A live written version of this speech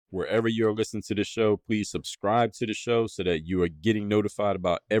Wherever you're listening to the show, please subscribe to the show so that you are getting notified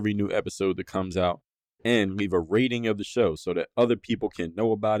about every new episode that comes out. And leave a rating of the show so that other people can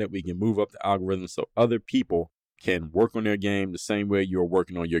know about it. We can move up the algorithm so other people can work on their game the same way you're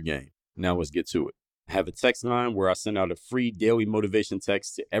working on your game. Now let's get to it. I have a text line where I send out a free daily motivation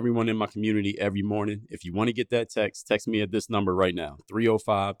text to everyone in my community every morning. If you want to get that text me at this number right now,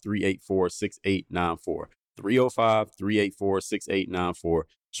 305-384-6894. 305-384-6894.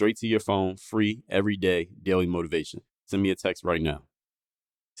 Straight to your phone, free, every day, daily motivation. Send me a text right now.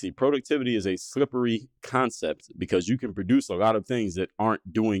 See, productivity is a slippery concept because you can produce a lot of things that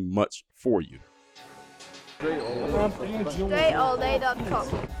aren't doing much for you.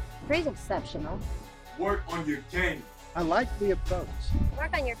 StrayAllDay.com. Pretty exceptional. Work on your game. I like the approach.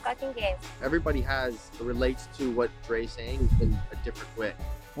 Work on your fucking game. Everybody relates to what Dre's saying in a different way.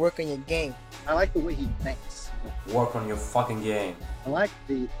 Work on your game. I like the way he thinks. Work on your fucking game. I like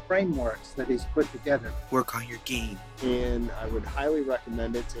the frameworks that he's put together. Work on your game. And I would highly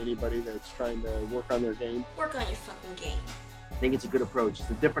recommend it to anybody that's trying to work on their game. Work on your fucking game. I think it's a good approach. It's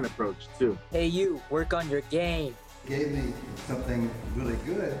a different approach, too. Hey, you, work on your game. Gave me something really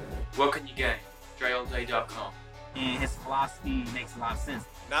good. Work on your game. StrayAllDay.com. And his philosophy makes a lot of sense.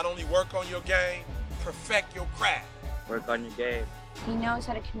 Not only work on your game, perfect your craft. Work on your game. He knows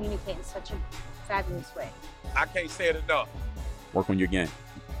how to communicate in such a fabulous way. I can't say it enough. Work on your game.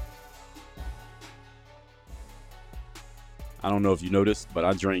 I don't know if you noticed, but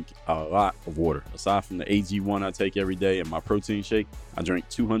I drink a lot of water. Aside from the AG1 I take every day and my protein shake, I drink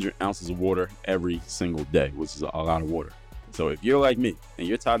 200 ounces of water every single day, which is a lot of water. So if you're like me and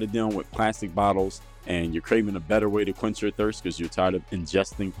you're tired of dealing with plastic bottles and you're craving a better way to quench your thirst because you're tired of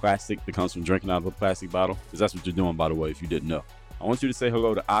ingesting plastic that comes from drinking out of a plastic bottle, because that's what you're doing, by the way, if you didn't know, I want you to say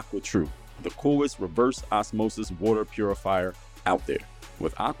hello to AquaTrue, the coolest reverse osmosis water purifier out there.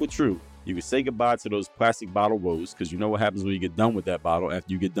 With AquaTrue, you can say goodbye to those plastic bottle woes, because you know what happens when you get done with that bottle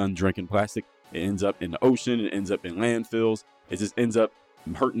after you get done drinking plastic. It ends up in the ocean, it ends up in landfills, it just ends up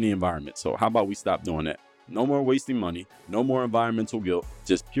hurting the environment. So how about we stop doing that? No more wasting money, no more environmental guilt,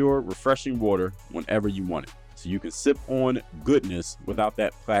 just pure, refreshing water whenever you want it. So you can sip on goodness without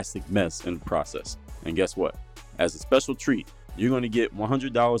that plastic mess in the process. And guess what? As a special treat, you're going to get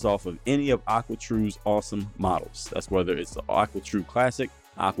 $100 off of any of AquaTrue's awesome models. That's whether it's the AquaTrue Classic,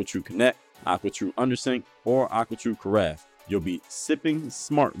 AquaTrue Connect, AquaTrue Undersink, or AquaTrue Carafe. You'll be sipping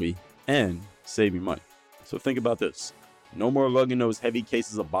smartly and saving money. So think about this. No more lugging those heavy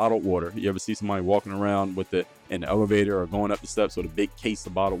cases of bottled water. You ever see somebody walking around with it in the elevator or going up the steps with a big case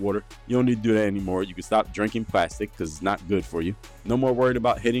of bottled water? You don't need to do that anymore. You can stop drinking plastic because it's not good for you. No more worried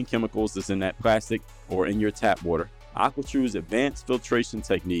about hidden chemicals that's in that plastic or in your tap water. AquaTrue's advanced filtration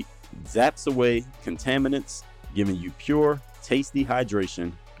technique zaps away contaminants, giving you pure, tasty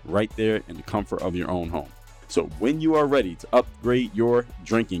hydration right there in the comfort of your own home. So when you are ready to upgrade your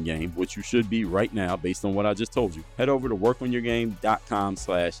drinking game, which you should be right now based on what I just told you, head over to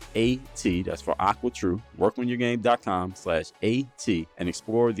workonyourgame.com/AT. That's for AquaTrue. Workonyourgame.com/AT and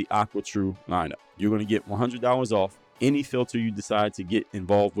explore the AquaTrue lineup. You're going to get $100 off any filter you decide to get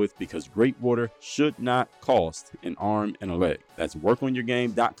involved with, because great water should not cost an arm and a leg. That's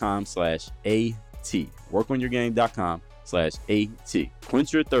workonyourgame.com/AT. Workonyourgame.com/AT.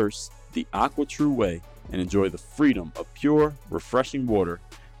 Quench your thirst the AquaTrue way and enjoy the freedom of pure, refreshing water,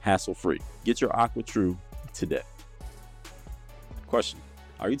 hassle-free. Get your AquaTrue today. Question: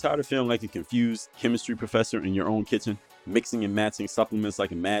 are you tired of feeling like a confused chemistry professor in your own kitchen, mixing and matching supplements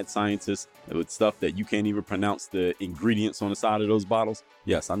like a mad scientist with stuff that you can't even pronounce the ingredients on the side of those bottles?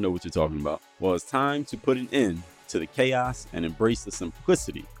 Yes, I know what you're talking about. Well, it's time to put an end to the chaos and embrace the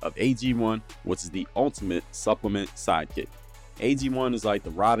simplicity of AG1, which is the ultimate supplement sidekick. AG1 is like the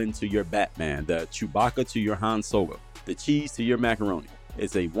Robin to your Batman, the Chewbacca to your Han Solo, the cheese to your macaroni.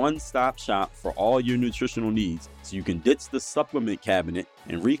 It's a one-stop shop for all your nutritional needs, so you can ditch the supplement cabinet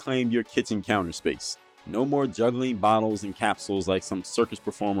and reclaim your kitchen counter space. No more juggling bottles and capsules like some circus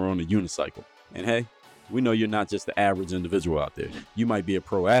performer on a unicycle. And hey, we know you're not just the average individual out there. You might be a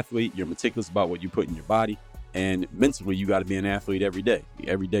pro athlete, you're meticulous about what you put in your body, and mentally you got to be an athlete every day.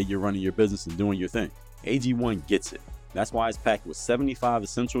 Every day you're running your business and doing your thing. AG1 gets it. That's why it's packed with 75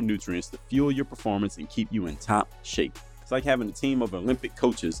 essential nutrients to fuel your performance and keep you in top shape. It's like having a team of Olympic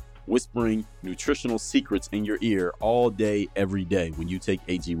coaches whispering nutritional secrets in your ear all day, every day when you take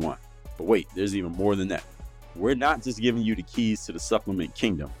AG1. But wait, there's even more than that. We're not just giving you the keys to the supplement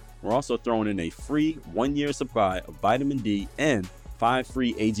kingdom. We're also throwing in a free 1-year supply of vitamin D and 5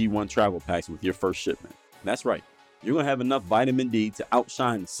 free AG1 travel packs with your first shipment. That's right. you're going to have enough vitamin D to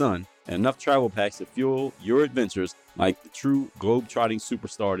outshine the sun and enough travel packs to fuel your adventures like the true globe-trotting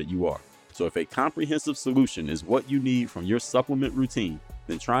superstar that you are. So if a comprehensive solution is what you need from your supplement routine,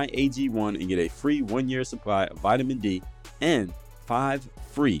 then try AG1 and get a free 1-year supply of vitamin D and 5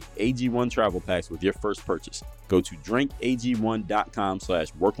 free AG1 travel packs with your first purchase. Go to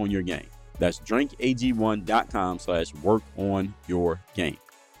drinkag1.com/workonyourgame. That's drinkag1.com/workonyourgame.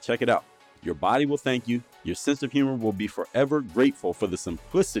 Check it out. Your body will thank you. Your sense of humor will be forever grateful for the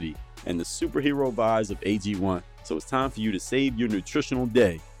simplicity and the superhero vibes of AG1. So it's time for you to save your nutritional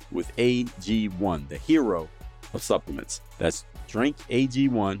day with AG1, the hero of supplements. That's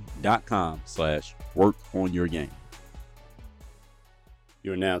drinkag1.com/workonyourgame.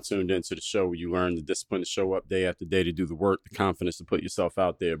 You're now tuned into the show where you learn the discipline to show up day after day to do the work, the confidence to put yourself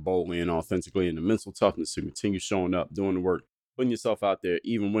out there boldly and authentically, and the mental toughness to continue showing up, doing the work, putting yourself out there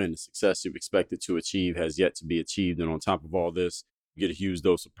even when the success you've expected to achieve has yet to be achieved. And on top of all this, you get a huge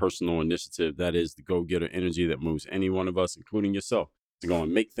dose of personal initiative. That is the go-getter energy that moves any one of us, including yourself, to go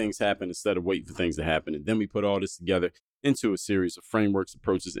and make things happen instead of waiting for things to happen. And then we put all this together into a series of frameworks,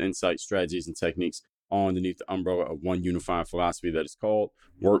 approaches, insights, strategies, and techniques underneath the umbrella of one unified philosophy that is called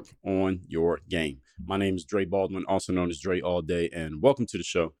Work on Your Game. My name is Dre Baldwin, also known as Dre All Day, and welcome to the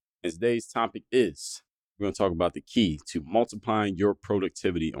show. And today's topic is, we're going to talk about the key to multiplying your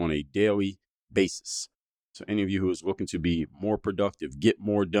productivity on a daily basis. So any of you who is looking to be more productive, get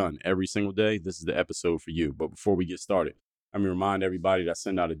more done every single day, this is the episode for you. But before we get started, I'm going to remind everybody that I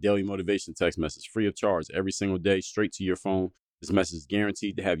send out a daily motivation text message free of charge every single day, straight to your phone. This message is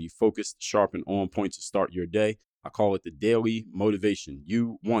guaranteed to have you focused, sharp, and on point to start your day. I call it the daily motivation.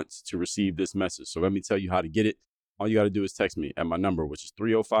 You want to receive this message. So let me tell you how to get it. All you got to do is text me at my number, which is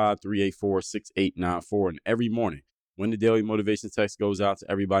 305-384-6894. And every morning, when the daily motivation text goes out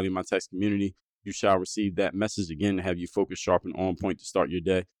to everybody in my text community, you shall receive that message again to have you focused, sharp, and on point to start your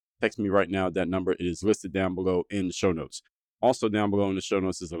day. Text me right now at that number. It is listed down below in the show notes. Also down below in the show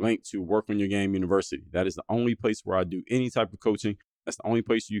notes is a link to Work on Your Game University. That is the only place where I do any type of coaching. That's the only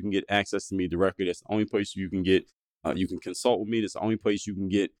place you can get access to me directly. That's the only place you can get, you can consult with me. That's the only place you can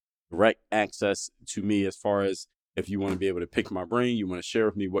get direct access to me as far as if you want to be able to pick my brain, you want to share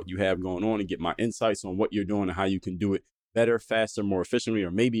with me what you have going on and get my insights on what you're doing and how you can do it better, faster, more efficiently,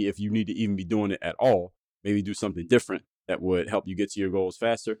 or maybe if you need to even be doing it at all, maybe do something different that would help you get to your goals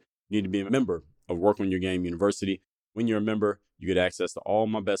faster. You need to be a member of Work on Your Game University. When you're a member, you get access to all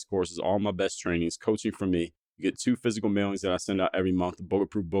my best courses, all my best trainings, coaching from me. You get 2 physical mailings that I send out every month, the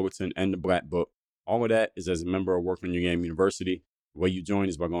Bulletproof Bulletin and the Black Book. All of that is as a member of Work on Your Game University. The way you join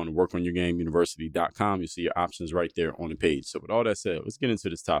is by going to workonyourgameuniversity.com. You see your options right there on the page. So with all that said, let's get into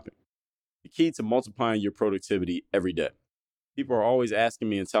this topic. The key to multiplying your productivity every day. People are always asking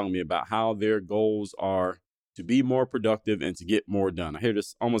me and telling me about how their goals are to be more productive and to get more done. I hear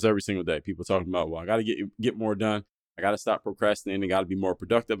this almost every single day. People talking about, well, I got to get more done. I got to stop procrastinating. I got to be more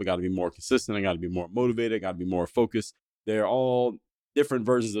productive. I got to be more consistent. I got to be more motivated. I got to be more focused. They're all different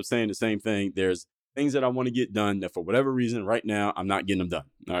versions of saying the same thing. There's things that I want to get done that for whatever reason right now, I'm not getting them done.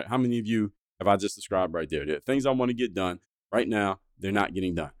 All right. How many of you have I just described right there? There are things I want to get done right now. They're not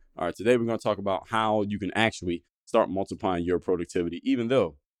getting done. All right. Today, we're going to talk about how you can actually start multiplying your productivity, even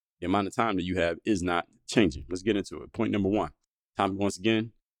though the amount of time that you have is not changing. Let's get into it. Point number 1. Time once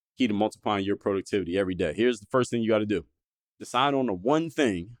again. Key to multiplying your productivity every day. Here's the first thing you got to do. Decide on the one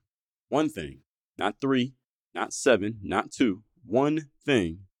thing, not 3, not 7, not 2, one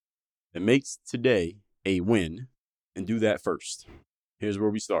thing that makes today a win, and do that first. Here's where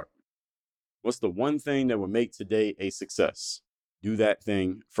we start. What's the one thing that would make today a success? Do that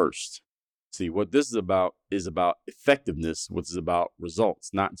thing first. See, what this is about effectiveness, which is about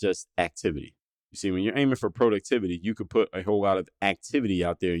results, not just activity. You see, when you're aiming for productivity, you could put a whole lot of activity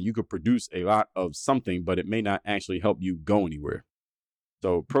out there and you could produce a lot of something, but it may not actually help you go anywhere.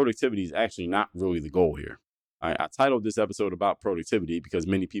 So productivity is actually not really the goal here. I titled this episode about productivity because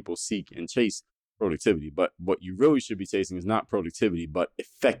many people seek and chase productivity, but what you really should be chasing is not productivity, but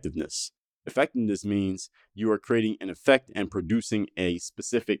effectiveness. Effectiveness means you are creating an effect and producing a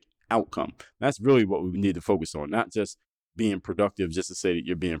specific outcome. That's really what we need to focus on, not just being productive just to say that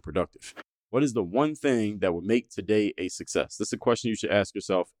you're being productive. What is the one thing that would make today a success? This is a question you should ask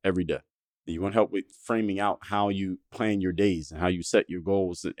yourself every day. You want help with framing out how you plan your days and how you set your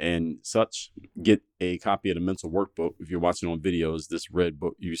goals and such? Get a copy of the mental workbook. If you're watching on videos, this red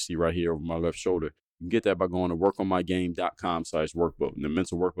book you see right here over my left shoulder, you can get that by going to workonmygame.com/workbook. And the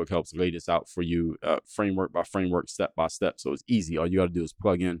mental workbook helps lay this out for you, framework by framework, step by step. So it's easy. All you got to do is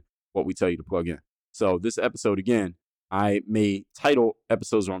plug in what we tell you to plug in. So this episode, again, I may title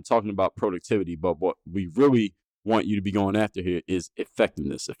episodes where I'm talking about productivity, but what we really want you to be going after here is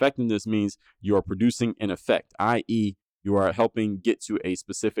effectiveness. Effectiveness means you are producing an effect, i.e., you are helping get to a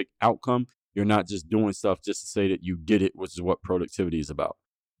specific outcome. You're not just doing stuff just to say that you did it, which is what productivity is about.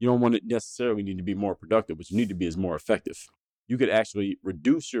 You don't want to necessarily need to be more productive. What you need to be is more effective. You could actually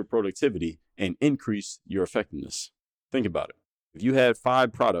reduce your productivity and increase your effectiveness. Think about it. If you had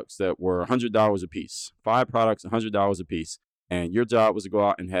 5 products that were $100 a piece, 5 products, $100 a piece, and your job was to go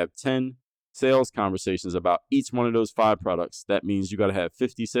out and have 10 sales conversations about each one of those 5 products, that means you got to have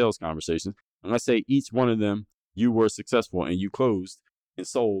 50 sales conversations. And let's say each one of them you were successful and you closed and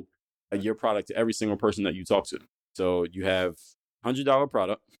sold your product to every single person that you talk to. So you have $100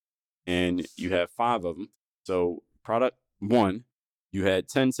 product and you have 5 of them. So product 1, you had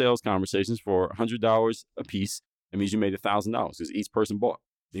 10 sales conversations for $100 a piece. That means you made $1,000 because each person bought.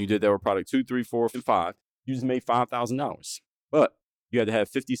 Then you did that with product 2, 3, 4, and 5. You just made $5,000. But you had to have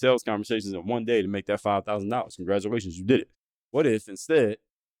 50 sales conversations in one day to make that $5,000. Congratulations, you did it. What if instead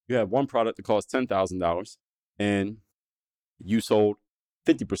you have one product that costs $10,000 and you sold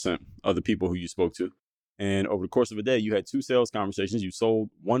 50% of the people who you spoke to? And over the course of a day, you had 2 sales conversations. You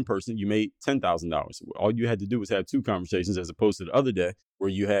sold one person. You made $10,000. All you had to do was have 2 conversations as opposed to the other day where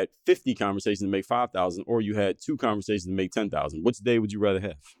you had 50 conversations to make $5,000 or you had 2 conversations to make $10,000. Which day would you rather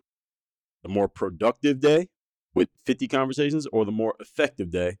have? The more productive day with 50 conversations or the more effective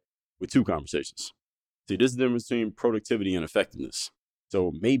day with 2 conversations? See, this is the difference between productivity and effectiveness.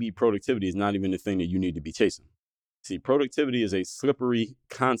 So maybe productivity is not even the thing that you need to be chasing. See, productivity is a slippery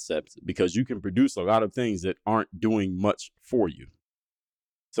concept because you can produce a lot of things that aren't doing much for you.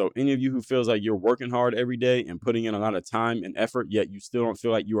 So any of you who feels like you're working hard every day and putting in a lot of time and effort, yet you still don't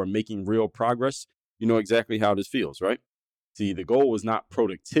feel like you are making real progress, you know exactly how this feels, right? See, the goal is not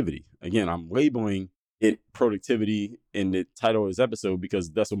productivity. Again, I'm labeling it productivity in the title of this episode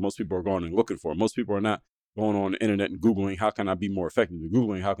because that's what most people are going and looking for. Most people are not going on the internet and Googling, how can I be more effective? They're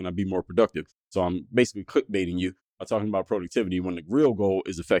Googling, how can I be more productive? So I'm basically clickbaiting you by talking about productivity when the real goal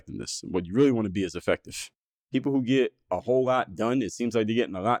is effectiveness. What you really want to be is effective. People who get a whole lot done, it seems like they're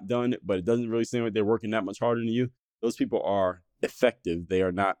getting a lot done, but it doesn't really seem like they're working that much harder than you. Those people are effective. They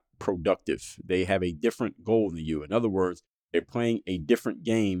are not productive. They have a different goal than you. In other words, they're playing a different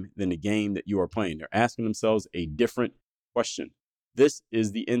game than the game that you are playing. They're asking themselves a different question. This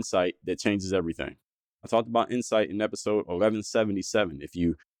is the insight that changes everything. I talked about insight in episode 1177. If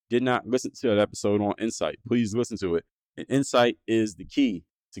you did not listen to that episode on insight, please listen to it. And insight is the key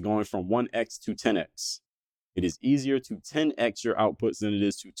to going from 1x to 10x. It is easier to 10x your outputs than it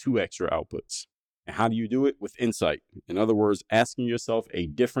is to 2x your outputs. And how do you do it? With insight. In other words, asking yourself a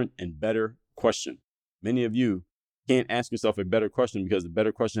different and better question. Many of you can't ask yourself a better question because the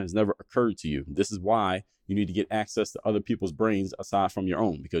better question has never occurred to you. This is why you need to get access to other people's brains aside from your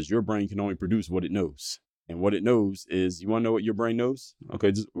own, because your brain can only produce what it knows. And what it knows is, you want to know what your brain knows?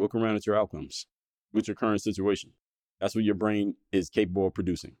 Okay, just look around at your outcomes. What's your current situation? That's what your brain is capable of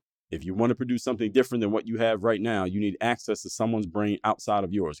producing. If you want to produce something different than what you have right now, you need access to someone's brain outside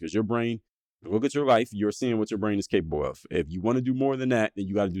of yours, because your brain, look at your life, you're seeing what your brain is capable of. If you want to do more than that, then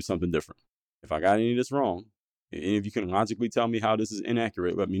you got to do something different. If I got any of this wrong, and if you can logically tell me how this is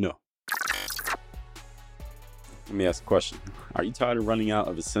inaccurate, let me know. Let me ask a question. Are you tired of running out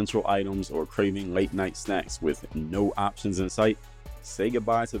of essential items or craving late night snacks with no options in sight? Say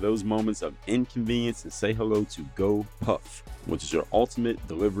goodbye to those moments of inconvenience and say hello to GoPuff, which is your ultimate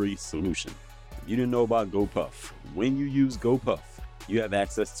delivery solution. If you didn't know about GoPuff, when you use GoPuff, you have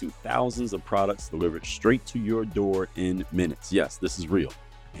access to thousands of products delivered straight to your door in minutes. Yes, this is real.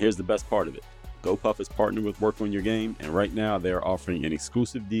 Here's the best part of it. GoPuff is partnered with Work On Your Game, and right now they are offering an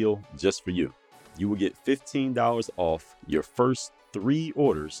exclusive deal just for you. You will get $15 off your first 3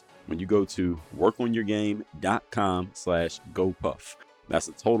 orders when you go to workonyourgame.com/GoPuff. That's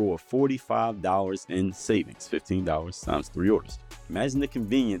a total of $45 in savings, $15 times 3 orders. Imagine the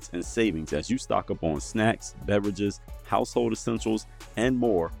convenience and savings as you stock up on snacks, beverages, household essentials, and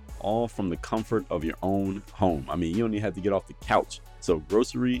more, all from the comfort of your own home. I mean, you don't even have to get off the couch. So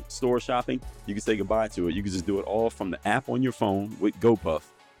grocery store shopping, you can say goodbye to it. You can just do it all from the app on your phone with GoPuff.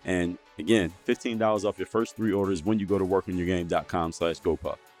 And again, $15 off your first 3 orders when you go to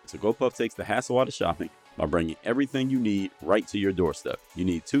workonyourgame.com/GoPuff. So GoPuff takes the hassle out of shopping by bringing everything you need right to your doorstep. You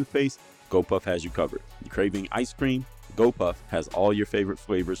need toothpaste? GoPuff has you covered. You're craving ice cream? GoPuff has all your favorite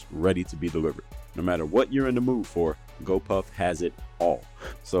flavors ready to be delivered. No matter what you're in the mood for, GoPuff has it all.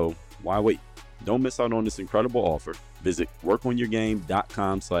 So why wait? Don't miss out on this incredible offer. Visit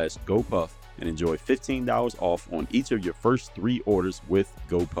workonyourgame.com/GoPuff and enjoy $15 off on each of your first 3 orders with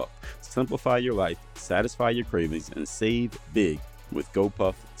GoPuff. Simplify your life, satisfy your cravings, and save big with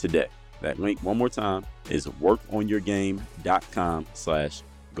GoPuff today. That link one more time is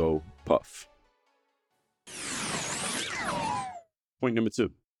workonyourgame.com/GoPuff. Point number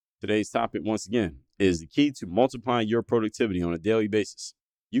 2. Today's topic, once again, is the key to multiplying your productivity on a daily basis.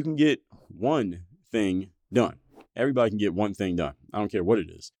 You can get one thing done. Everybody can get one thing done. I don't care what it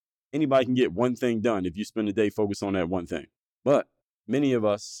is. Anybody can get one thing done if you spend a day focused on that one thing. But many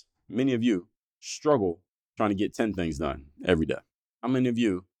of you struggle trying to get 10 things done every day. How many of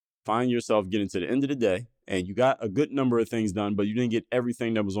you find yourself getting to the end of the day and you got a good number of things done, but you didn't get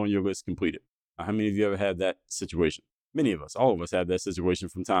everything that was on your list completed? How many of you ever had that situation? Many of us, all of us have that situation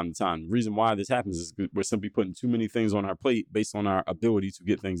from time to time. The reason why this happens is we're simply putting too many things on our plate based on our ability to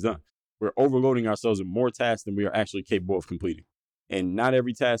get things done. We're overloading ourselves with more tasks than we are actually capable of completing. And not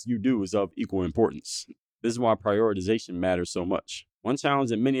every task you do is of equal importance. This is why prioritization matters so much. One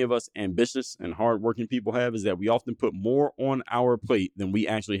challenge that many of us ambitious and hardworking people have is that we often put more on our plate than we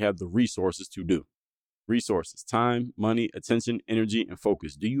actually have the resources to do. Resources, time, money, attention, energy, and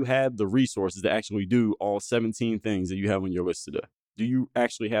focus. Do you have the resources to actually do all 17 things that you have on your list today? Do you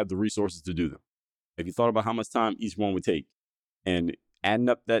actually have the resources to do them? Have you thought about how much time each one would take? And adding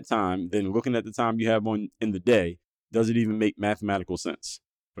up that time, then looking at the time you have in the day, does it even make mathematical sense?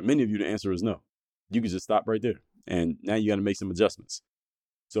 For many of you, the answer is no. You can just stop right there. And now you got to make some adjustments.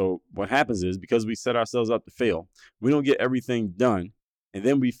 So what happens is, because we set ourselves up to fail, we don't get everything done. And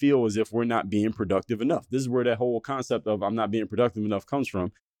then we feel as if we're not being productive enough. This is where that whole concept of I'm not being productive enough comes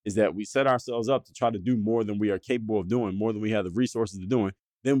from, is that we set ourselves up to try to do more than we are capable of doing, more than we have the resources to doing.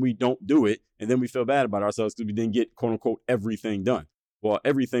 Then we don't do it. And then we feel bad about ourselves because we didn't get, quote unquote, everything done. Well,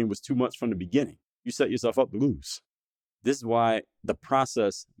 everything was too much from the beginning. You set yourself up to lose. This is why the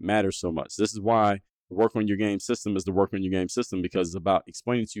process matters so much. This is why the Work on Your Game system is the Work on Your Game system, because it's about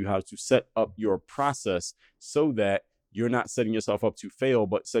explaining to you how to set up your process so that you're not setting yourself up to fail,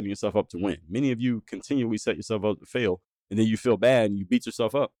 but setting yourself up to win. Many of you continually set yourself up to fail, and then you feel bad and you beat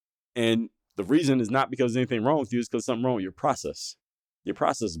yourself up. And the reason is not because there's anything wrong with you, it's because something wrong with your process. Your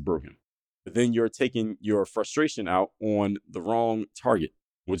process is broken. But then you're taking your frustration out on the wrong target,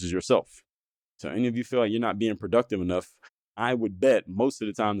 which is yourself. So any of you feel like you're not being productive enough, I would bet most of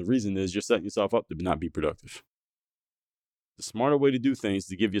the time the reason is you're setting yourself up to not be productive. The smarter way to do things is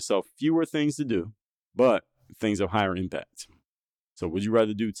to give yourself fewer things to do, but things of higher impact. So would you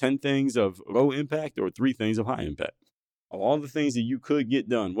rather do 10 things of low impact or 3 things of high impact? Of all the things that you could get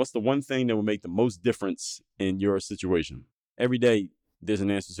done, what's the one thing that will make the most difference in your situation? Every day, there's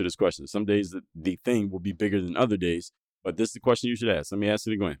an answer to this question. Some days the thing will be bigger than other days, but this is the question you should ask. Let me ask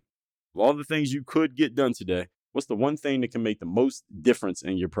it again. Of all the things you could get done today, what's the one thing that can make the most difference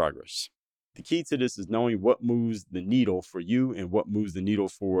in your progress? The key to this is knowing what moves the needle for you and what moves the needle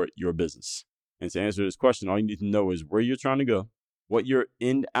for your business. And to answer this question, all you need to know is where you're trying to go, what your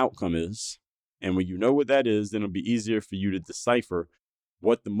end outcome is. And when you know what that is, then it'll be easier for you to decipher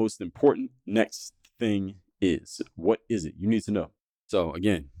what the most important next thing is. What is it? You need to know. So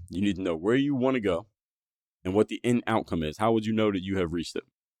again, you need to know where you want to go and what the end outcome is. How would you know that you have reached it?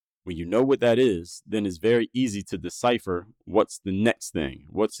 When you know what that is, then it's very easy to decipher what's the next thing,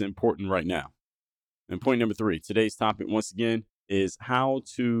 what's important right now. And point number 3, today's topic, once again, is how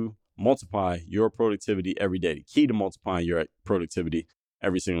to multiply your productivity every day. The key to multiplying your productivity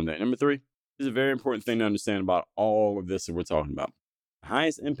every single day. Number 3 is a very important thing to understand about all of this that we're talking about. The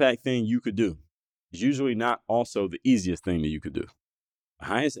highest impact thing you could do is usually not also the easiest thing that you could do. The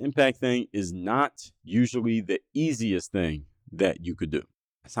highest impact thing is not usually the easiest thing that you could do.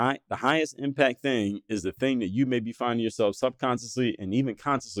 The highest impact thing is the thing that you may be finding yourself subconsciously and even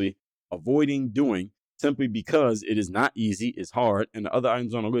consciously avoiding doing simply because it is not easy, it's hard, and the other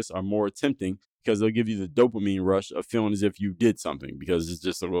items on the list are more tempting because they'll give you the dopamine rush of feeling as if you did something because it's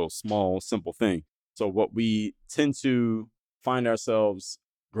just a little small, simple thing. So what we tend to find ourselves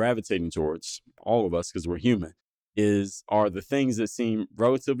gravitating towards, all of us, because we're human, are the things that seem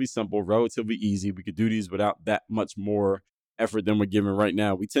relatively simple, relatively easy. We could do these without that much more effort than we're giving right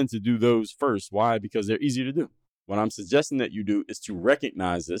now. We tend to do those first. Why? Because they're easy to do. What I'm suggesting that you do is to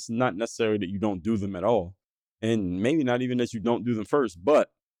recognize this, not necessarily that you don't do them at all, and maybe not even that you don't do them first,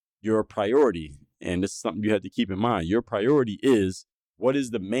 but your priority, and this is something you have to keep in mind, your priority is what is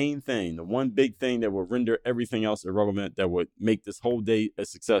the main thing, the one big thing that will render everything else irrelevant, that would make this whole day a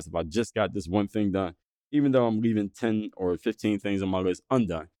success if I just got this one thing done, even though I'm leaving 10 or 15 things on my list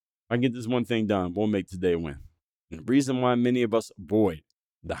undone. If I get this one thing done, we'll make today a win. And the reason why many of us avoid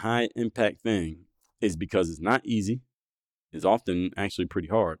the high impact thing is because it's not easy. It's often actually pretty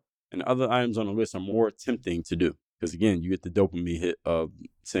hard. And other items on the list are more tempting to do. Because again, you get the dopamine hit of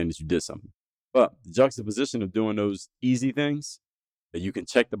saying that you did something. But the juxtaposition of doing those easy things that you can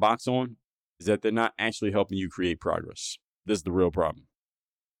check the box on is that they're not actually helping you create progress. This is the real problem.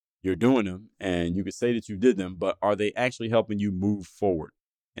 You're doing them and you can say that you did them, but are they actually helping you move forward?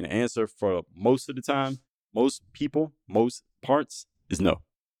 And the answer for most of the time, most people, most parts is no.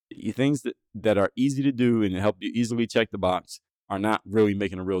 The things that are easy to do and help you easily check the box are not really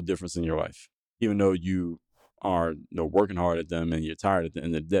making a real difference in your life. Even though you are working hard at them and you're tired at the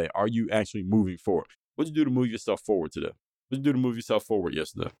end of the day, are you actually moving forward? What'd you do to move yourself forward today? What'd you do to move yourself forward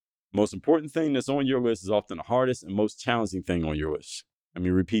yesterday? The most important thing that's on your list is often the hardest and most challenging thing on your list. Let me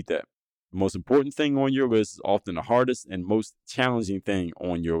repeat that. The most important thing on your list is often the hardest and most challenging thing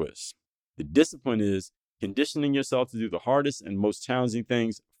on your list. The discipline is conditioning yourself to do the hardest and most challenging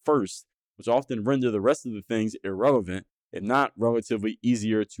things first, which often render the rest of the things irrelevant, if not relatively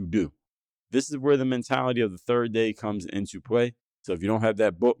easier to do. This is where the mentality of the third day comes into play. So if you don't have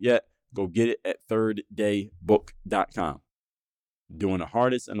that book yet, go get it at thirddaybook.com. Doing the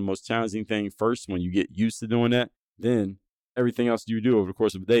hardest and the most challenging thing first, when you get used to doing that, then everything else you do over the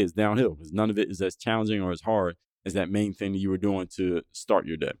course of a day is downhill because none of it is as challenging or as hard as that main thing that you were doing to start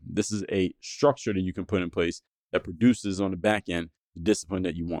your day. This is a structure that you can put in place that produces on the back end the discipline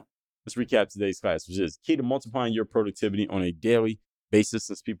that you want. Let's recap today's class, which is key to multiplying your productivity on a daily basis.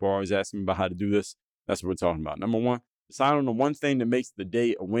 Since people are always asking me about how to do this, that's what we're talking about. Number one, decide on the one thing that makes the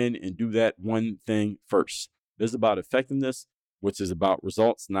day a win and do that one thing first. This is about effectiveness, which is about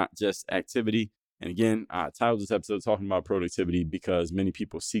results, not just activity. And again, I titled this episode talking about productivity because many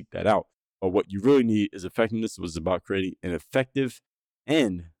people seek that out. But what you really need is effectiveness, which is about creating an effective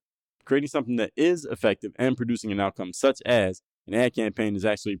and creating something that is effective and producing an outcome, such as an ad campaign is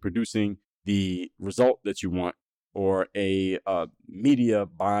actually producing the result that you want, or a media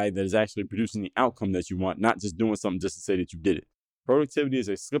buy that is actually producing the outcome that you want, not just doing something just to say that you did it. Productivity is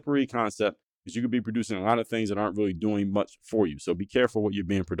a slippery concept because you could be producing a lot of things that aren't really doing much for you. So be careful what you're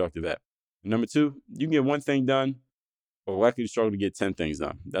being productive at. And number two, you can get one thing done, but likely to struggle to get 10 things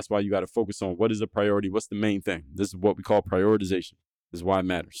done. That's why you got to focus on what is the priority, what's the main thing. This is what we call prioritization. This is why it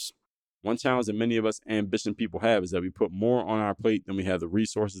matters. One challenge that many of us ambitious people have is that we put more on our plate than we have the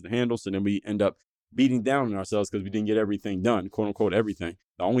resources to handle. So then we end up beating down on ourselves because we didn't get everything done, quote unquote, everything.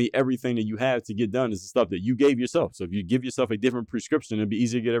 The only everything that you have to get done is the stuff that you gave yourself. So if you give yourself a different prescription, it'll be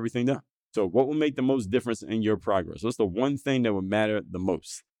easier to get everything done. So what will make the most difference in your progress? What's the one thing that will matter the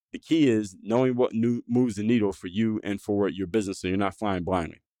most? The key is knowing what moves the needle for you and for your business so you're not flying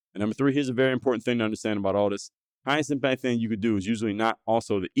blindly. And number three, here's a very important thing to understand about all this. Highest impact thing you could do is usually not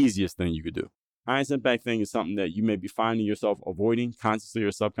also the easiest thing you could do. Highest impact thing is something that you may be finding yourself avoiding consciously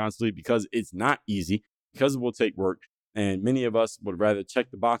or subconsciously because it's not easy, because it will take work. And many of us would rather check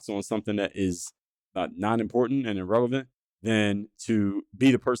the box on something that is not important and irrelevant than to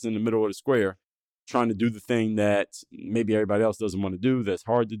be the person in the middle of the square trying to do the thing that maybe everybody else doesn't want to do, that's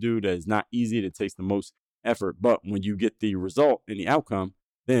hard to do, that is not easy, that takes the most effort. But when you get the result and the outcome,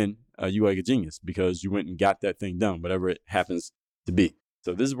 then you like a genius because you went and got that thing done, whatever it happens to be.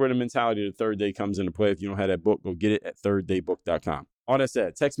 So this is where the mentality of the third day comes into play. If you don't have that book, go get it at thirddaybook.com. All that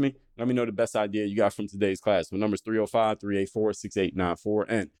said, text me. Let me know the best idea you got from today's class. The number is 305-384-6894.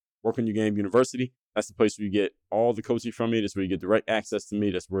 And Work on Your Game University. That's the place where you get all the coaching from me. That's where you get direct access to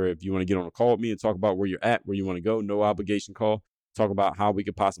me. That's where if you want to get on a call with me and talk about where you're at, where you want to go, no obligation call. Talk about how we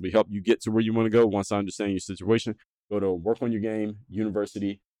could possibly help you get to where you want to go. Once I understand your situation, go to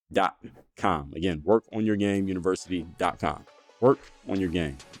workonyourgameuniversity.com. Again, workonyourgameuniversity.com. Work on your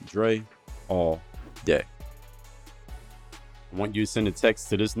game. Dre all day. I want you to send a text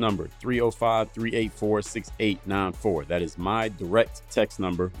to this number, 305-384-6894. That is my direct text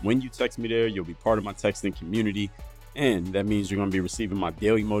number. When you text me there, you'll be part of my texting community. And that means you're going to be receiving my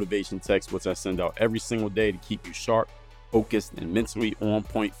daily motivation text, which I send out every single day to keep you sharp, focused, and mentally on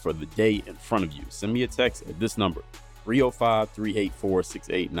point for the day in front of you. Send me a text at this number,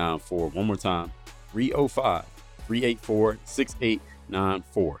 305-384-6894. One more time,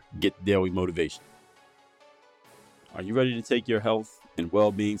 305-384-6894. Get the daily motivation. Are you ready to take your health and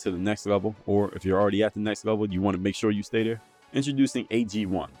well-being to the next level? Or if you're already at the next level, you want to make sure you stay there? Introducing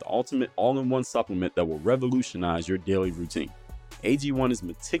AG1, the ultimate all-in-one supplement that will revolutionize your daily routine. AG1 is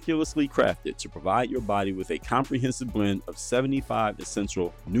meticulously crafted to provide your body with a comprehensive blend of 75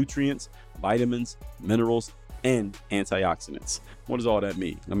 essential nutrients, vitamins, minerals, and antioxidants. What does all that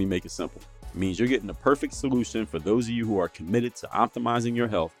mean? Let me make it simple. It means you're getting the perfect solution for those of you who are committed to optimizing your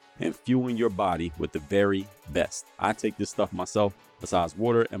health and fueling your body with the very best. I take this stuff myself. Besides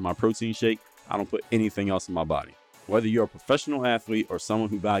water and my protein shake, I don't put anything else in my body. Whether you're a professional athlete or someone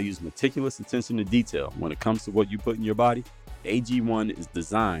who values meticulous attention to detail when it comes to what you put in your body, AG1 is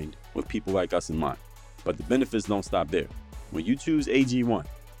designed with people like us in mind. But the benefits don't stop there. When you choose AG1,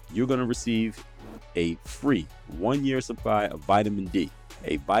 you're going to receive a free 1-year supply of vitamin D,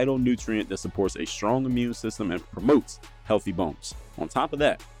 a vital nutrient that supports a strong immune system and promotes healthy bones. On top of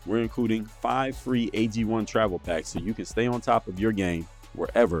that, we're including 5 free AG1 travel packs so you can stay on top of your game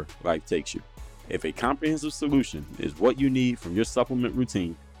wherever life takes you. If a comprehensive solution is what you need from your supplement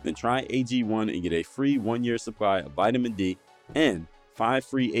routine, then try AG1 and get a free 1-year supply of vitamin D and 5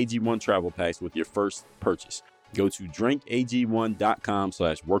 free AG1 travel packs with your first purchase. Go to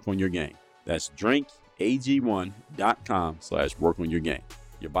drinkag1.com/workonyourgame. That's drinkag1.com/workonyourgame.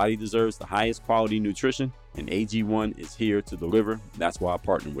 Your body deserves the highest quality nutrition, and AG1 is here to deliver. That's why I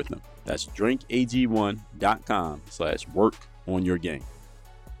partner with them. That's drinkag1.com/workonyourgame.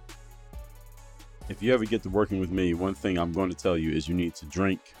 If you ever get to working with me, one thing I'm going to tell you is you need to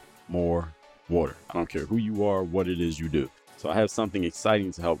drink more water. I don't care who you are, what it is you do. So I have something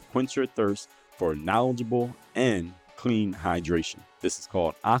exciting to help quench your thirst for knowledgeable and clean hydration. This is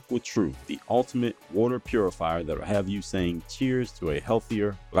called AquaTrue, the ultimate water purifier that will have you saying cheers to a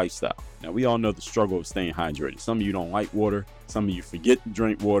healthier lifestyle. Now, we all know the struggle of staying hydrated. Some of you don't like water, some of you forget to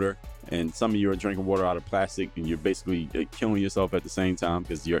drink water, and some of you are drinking water out of plastic, and you're basically killing yourself at the same time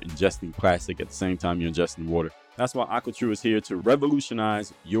because you're ingesting plastic at the same time you're ingesting water. That's why AquaTrue is here to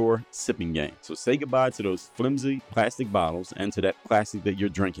revolutionize your sipping game. So say goodbye to those flimsy plastic bottles and to that plastic that you're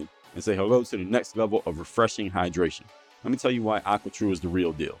drinking, and say hello to the next level of refreshing hydration. Let me tell you why AquaTrue is the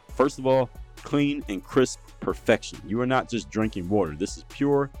real deal. First of all, clean and crisp perfection. You are not just drinking water. This is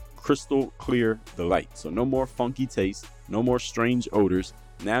pure, crystal clear delight. So no more funky taste, no more strange odors.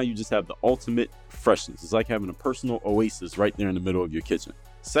 Now you just have the ultimate freshness. It's like having a personal oasis right there in the middle of your kitchen.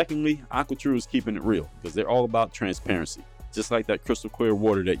 Secondly, AquaTrue is keeping it real because they're all about transparency, just like that crystal clear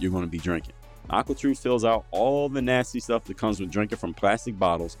water that you're going to be drinking. AquaTrue fills out all the nasty stuff that comes with drinking from plastic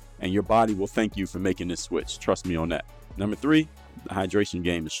bottles, and your body will thank you for making this switch. Trust me on that. Number 3, the hydration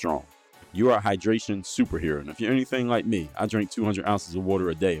game is strong. You are a hydration superhero, and if you're anything like me, I drink 200 ounces of water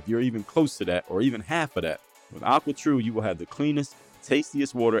a day. If you're even close to that, or even half of that, with AquaTrue, you will have the cleanest,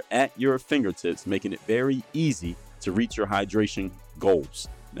 tastiest water at your fingertips, making it very easy to reach your hydration goals.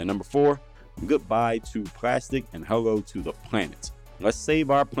 And number 4, goodbye to plastic and hello to the planet. Let's save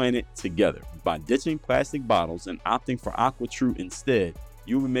our planet together. By ditching plastic bottles and opting for AquaTrue instead,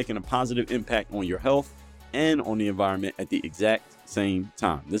 you'll be making a positive impact on your health and on the environment at the exact same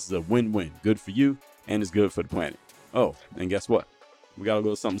time. This is a win-win. Good for you, and it's good for the planet. Oh, and guess what? We got a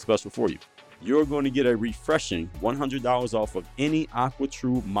little something special for you. You're going to get a refreshing $100 off of any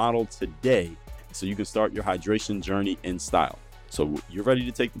AquaTrue model today, so you can start your hydration journey in style. So you're ready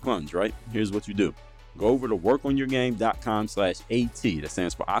to take the plunge, right? Here's what you do. Go over to workonyourgame.com/AT. That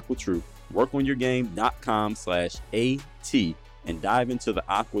stands for AquaTrue. Workonyourgame.com/AT and dive into the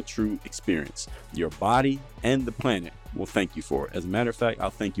AquaTrue experience. Your body and the planet will thank you for it. As a matter of fact, I'll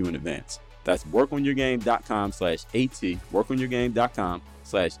thank you in advance. That's workonyourgame.com/AT.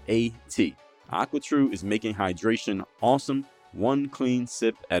 Workonyourgame.com/AT. AquaTrue is making hydration awesome, one clean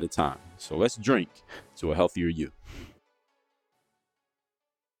sip at a time. So let's drink to a healthier you.